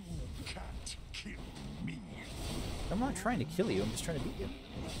just yet. You can't kill me. I'm not trying to kill you, I'm just trying to beat you.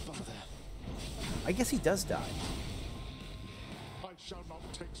 Father. I guess he does die. I shall not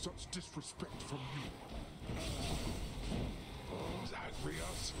take such disrespect from you.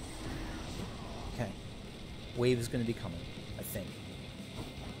 Zagreus. Okay. Wave is going to be coming, I think.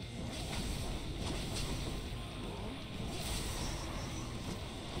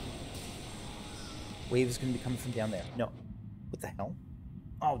 Wave is going to be coming from down there. No. What the hell?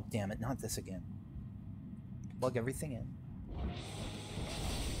 Oh, damn it. Not this again. Plug everything in.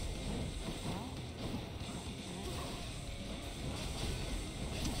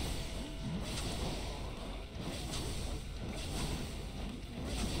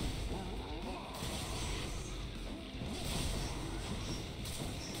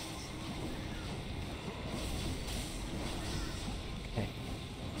 Okay.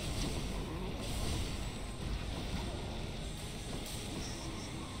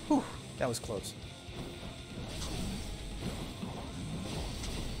 Whew, that was close.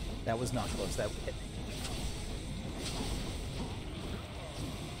 That was not close. That hit me.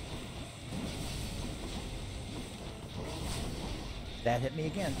 That hit me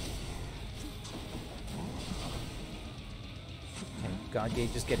again. Okay, God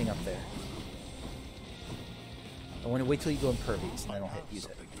Gauge is getting up there. I want to wait till you go impervious, and then I'll use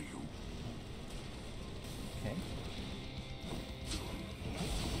it. Okay.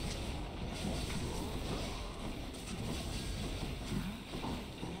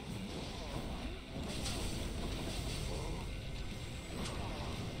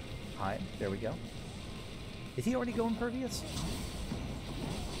 Hi, there we go. Did he already go impervious?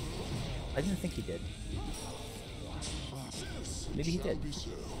 I didn't think he did. Maybe he did.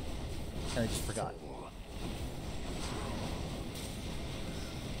 And I just forgot.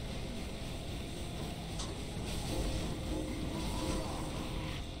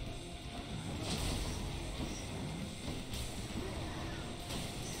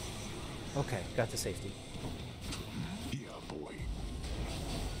 Okay, got to safety. Yeah, boy.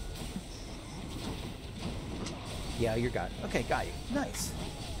 Yeah, you're got it. Okay, got you. Nice.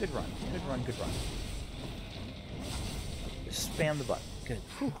 Good run. Good run, good run. Just spam the button. Good.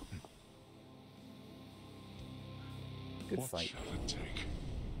 Whew. Good fight. What shall it take?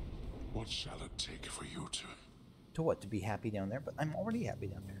 What shall it take for you to... To what? To be happy down there? But I'm already happy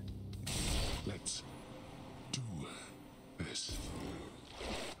down there. Let's do this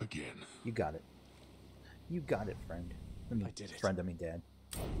again. You got it. You got it, friend. I did it. Friend, I mean dad.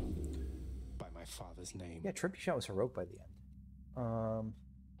 By my father's name. Yeah, Trippy Shot was heroic by the end.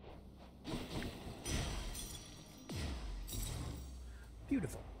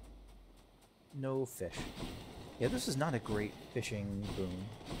 Beautiful. No fish. Yeah, this is not a great fishing boon.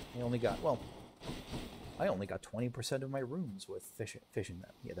 I only got, well, I only got 20% of my rooms with fish in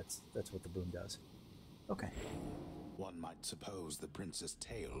them. Yeah, that's what the boon does. Okay. One might suppose the prince's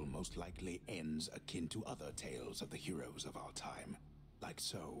tale most likely ends akin to other tales of the heroes of our time. Like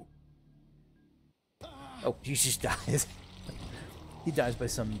so. Oh, he just dies. He dies by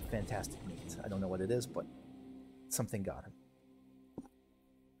some fantastic means. I don't know what it is, but something got him.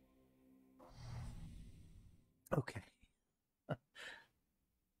 Okay.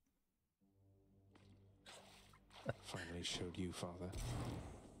 Finally showed you, father.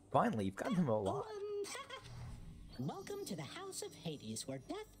 Finally, you've gotten him a lot. Welcome to the House of Hades, where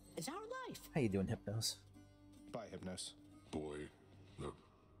death is our life. How you doing, Hypnos? Bye, Hypnos. Boy, look,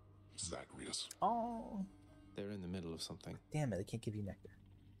 Zagreus. Oh. They're in the middle of something. Damn it, I can't give you nectar.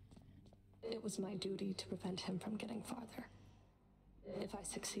 It was my duty to prevent him from getting farther. If I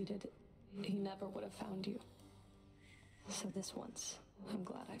succeeded, he never would have found you. So this once, I'm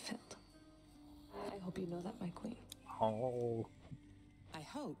glad I failed. I hope you know that, my queen. Oh. I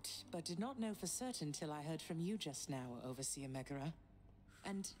hoped, but did not know for certain till I heard from you just now, Overseer Megaera.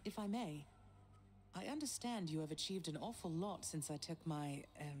 And if I may, I understand you have achieved an awful lot since I took my,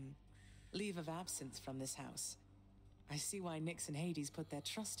 leave of absence from this house. I see why Nyx and Hades put their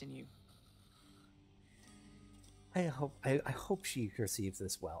trust in you. I hope she receives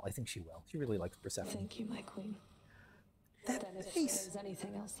this well. I think she will. She really likes Persephone. Thank you, my queen. That then if face. there's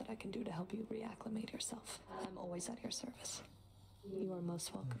anything else that I can do to help you reacclimate yourself, I'm always at your service. You are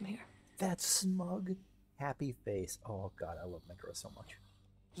most welcome here. That's smug. Happy face. Oh god, I love Megaera so much.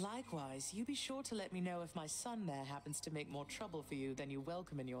 Likewise, you be sure to let me know if my son there happens to make more trouble for you than you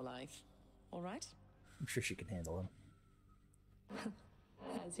welcome in your life. All right? I'm sure she can handle him.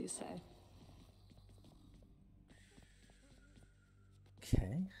 As you say.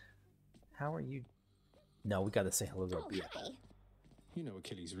 Okay. How are you? No, we gotta say hello to our BF. Hi. You know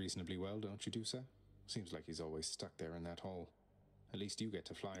Achilles reasonably well, don't you, Dusa? Seems like he's always stuck there in that hole. At least you get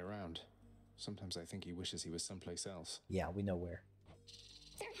to fly around. Sometimes I think he wishes he was someplace else. Yeah, we know where.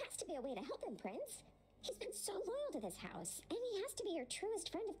 There has to be a way to help him, Prince. He's been so loyal to this house, and he has to be your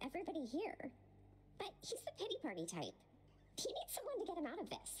truest friend of everybody here. But he's the pity party type. He needs someone to get him out of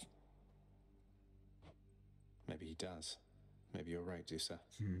this. Maybe he does. Maybe you're right, Dusa.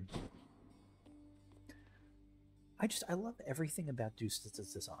 I love everything about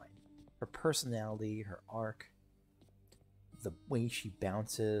Dusa's design. Her personality, her arc, the way she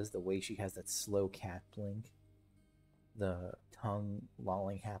bounces, the way she has that slow cat blink, the tongue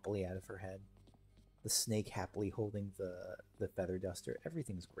lolling happily out of her head, the snake happily holding the feather duster.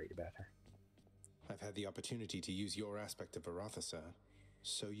 Everything's great about her. I've had the opportunity to use your aspect of Baratha, sir.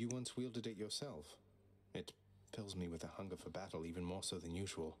 So you once wielded it yourself. It fills me with a hunger for battle, even more so than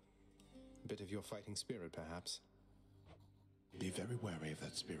usual. A bit of your fighting spirit, perhaps. Be very wary of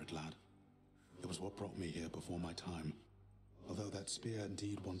that spirit, lad. It was what brought me here before my time. Although that spear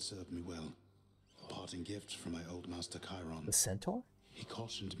indeed once served me well. A parting gift from my old master Chiron. The centaur? He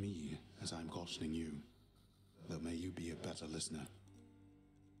cautioned me as I'm cautioning you. Though may you be a better listener.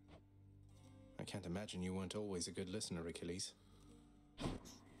 I can't imagine you weren't always a good listener, Achilles.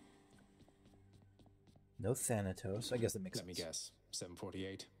 No Thanatos. I guess that makes sense. Let me guess.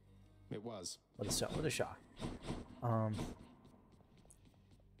 748. It was. What a shock.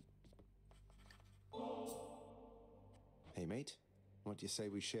 Hey, mate. What do you say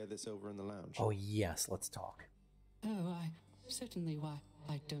we share this over in the lounge? Oh, yes. Let's talk. Oh, certainly, why?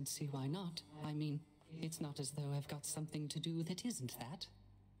 I don't see why not. I mean, it's not as though I've got something to do that isn't that.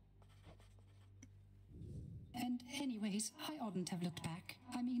 And anyways, I oughtn't have looked back.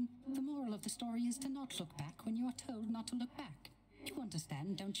 I mean, the moral of the story is to not look back when you are told not to look back. You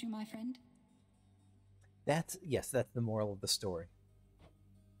understand, don't you, my friend? That's the moral of the story.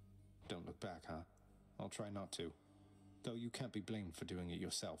 Don't look back, huh? I'll try not to. Though you can't be blamed for doing it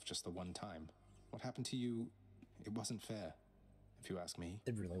yourself just the one time. What happened to you, it wasn't fair, if you ask me.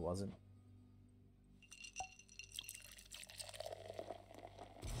 It really wasn't.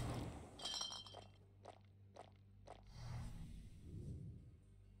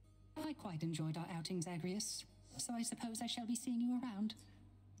 I quite enjoyed our outing, Zagreus. So I suppose I shall be seeing you around.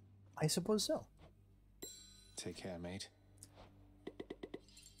 I suppose so. Take care, mate.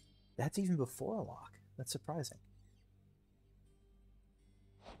 That's even before a lock. That's surprising.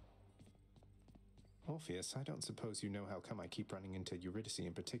 Orpheus, I don't suppose you know how come I keep running into Eurydice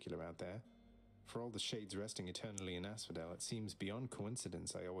in particular out there. For all the shades resting eternally in Asphodel, it seems beyond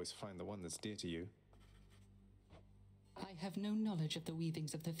coincidence I always find the one that's dear to you. I have no knowledge of the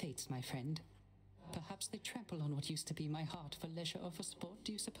weavings of the fates, my friend. Perhaps they trample on what used to be my heart for leisure or for sport,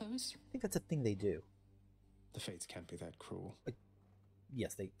 do you suppose? I think that's a thing they do. The fates can't be that cruel.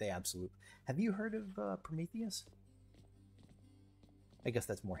 Yes, they absolutely. Have you heard of Prometheus? I guess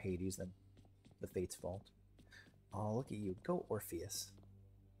that's more Hades than the fate's fault. Oh, look at you. Go, Orpheus.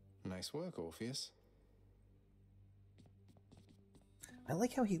 Nice work, Orpheus. I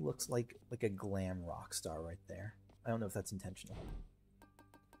like how he looks like a glam rock star right there. I don't know if that's intentional.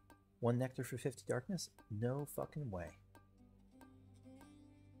 1 nectar for 50 darkness? No fucking way.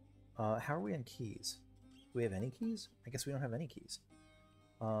 How are we on keys? Do we have any keys? I guess we don't have any keys.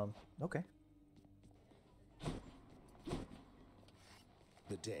 Okay.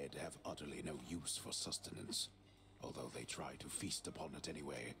 The dead have utterly no use for sustenance, although they try to feast upon it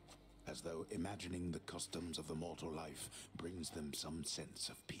anyway, as though imagining the customs of the mortal life brings them some sense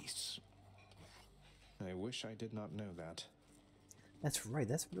of peace. I wish I did not know that. That's right,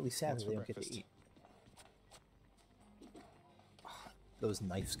 that's really sad that they don't get to eat. Those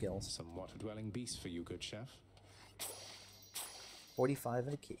knife skills. Some water-dwelling beast for you, good chef. 45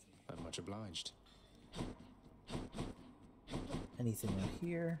 and a key. I'm much obliged. Anything in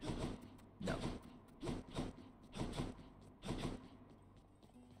here? No.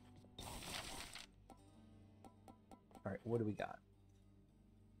 Alright, what do we got?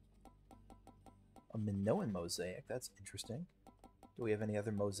 A Minoan mosaic, that's interesting. Do we have any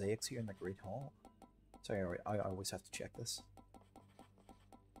other mosaics here in the Great Hall? Sorry, I always have to check this.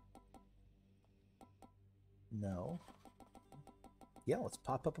 No. Yeah, let's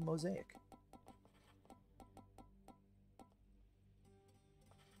pop up a mosaic.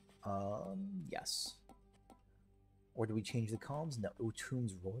 Yes. Or do we change the columns? No. Ooh,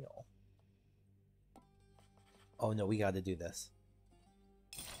 Tombs Royal. Oh no, we gotta do this.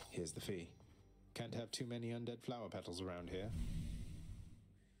 Here's the fee. Can't have too many undead flower petals around here.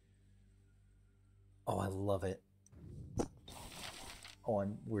 Oh, I love it. Oh,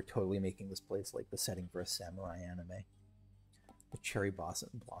 and we're totally making this place like the setting for a samurai anime. The cherry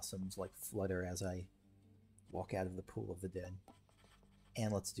blossoms like flutter as I walk out of the pool of the dead.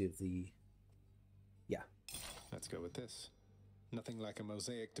 And let's do the... Yeah. Let's go with this. Nothing like a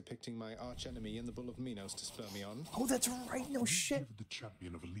mosaic depicting my archenemy in the Bull of Minos to spur me on. Oh, that's right, no shit! Give the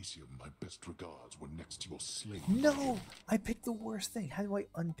champion of Elysium my best regards when next you are slain. No! I picked the worst thing. How do I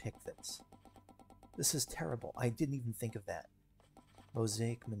unpick this? This is terrible. I didn't even think of that.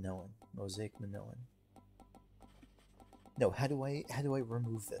 Mosaic Minoan. Mosaic Minoan. No, how do I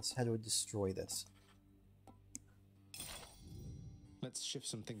remove this? How do I destroy this? Let's shift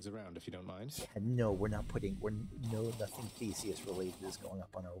some things around if you don't mind. Yeah, no, we're not putting... nothing Theseus related is going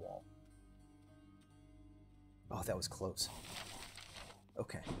up on our wall. Oh, that was close.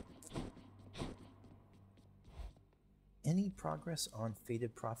 Okay. Any progress on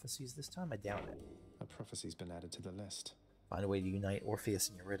Fated Prophecies this time? I doubt it. A prophecy's been added to the list. Find a way to unite Orpheus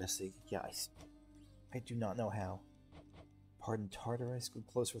and Eurydice. Yeah, I do not know how. Pardon Tartarus, go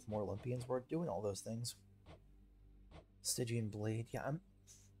closer with more Olympians. We're doing all those things. Stygian Blade. Yeah,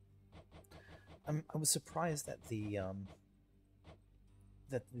 I was surprised that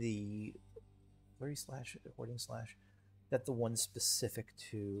the flurry slash hoarding slash that the one specific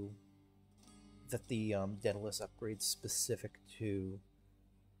to that the Daedalus upgrade specific to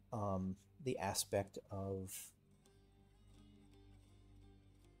the aspect of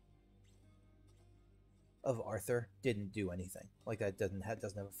Arthur didn't do anything. Like that doesn't have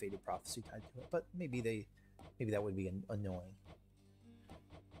a Fated Prophecy tied to it. But maybe that would be annoying.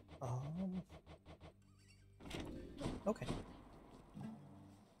 Okay.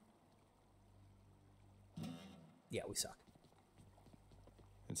 Yeah, we suck.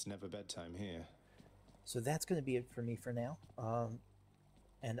 It's never bedtime here. So that's going to be it for me for now.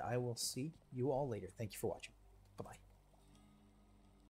 And I will see you all later. Thank you for watching. Bye-bye.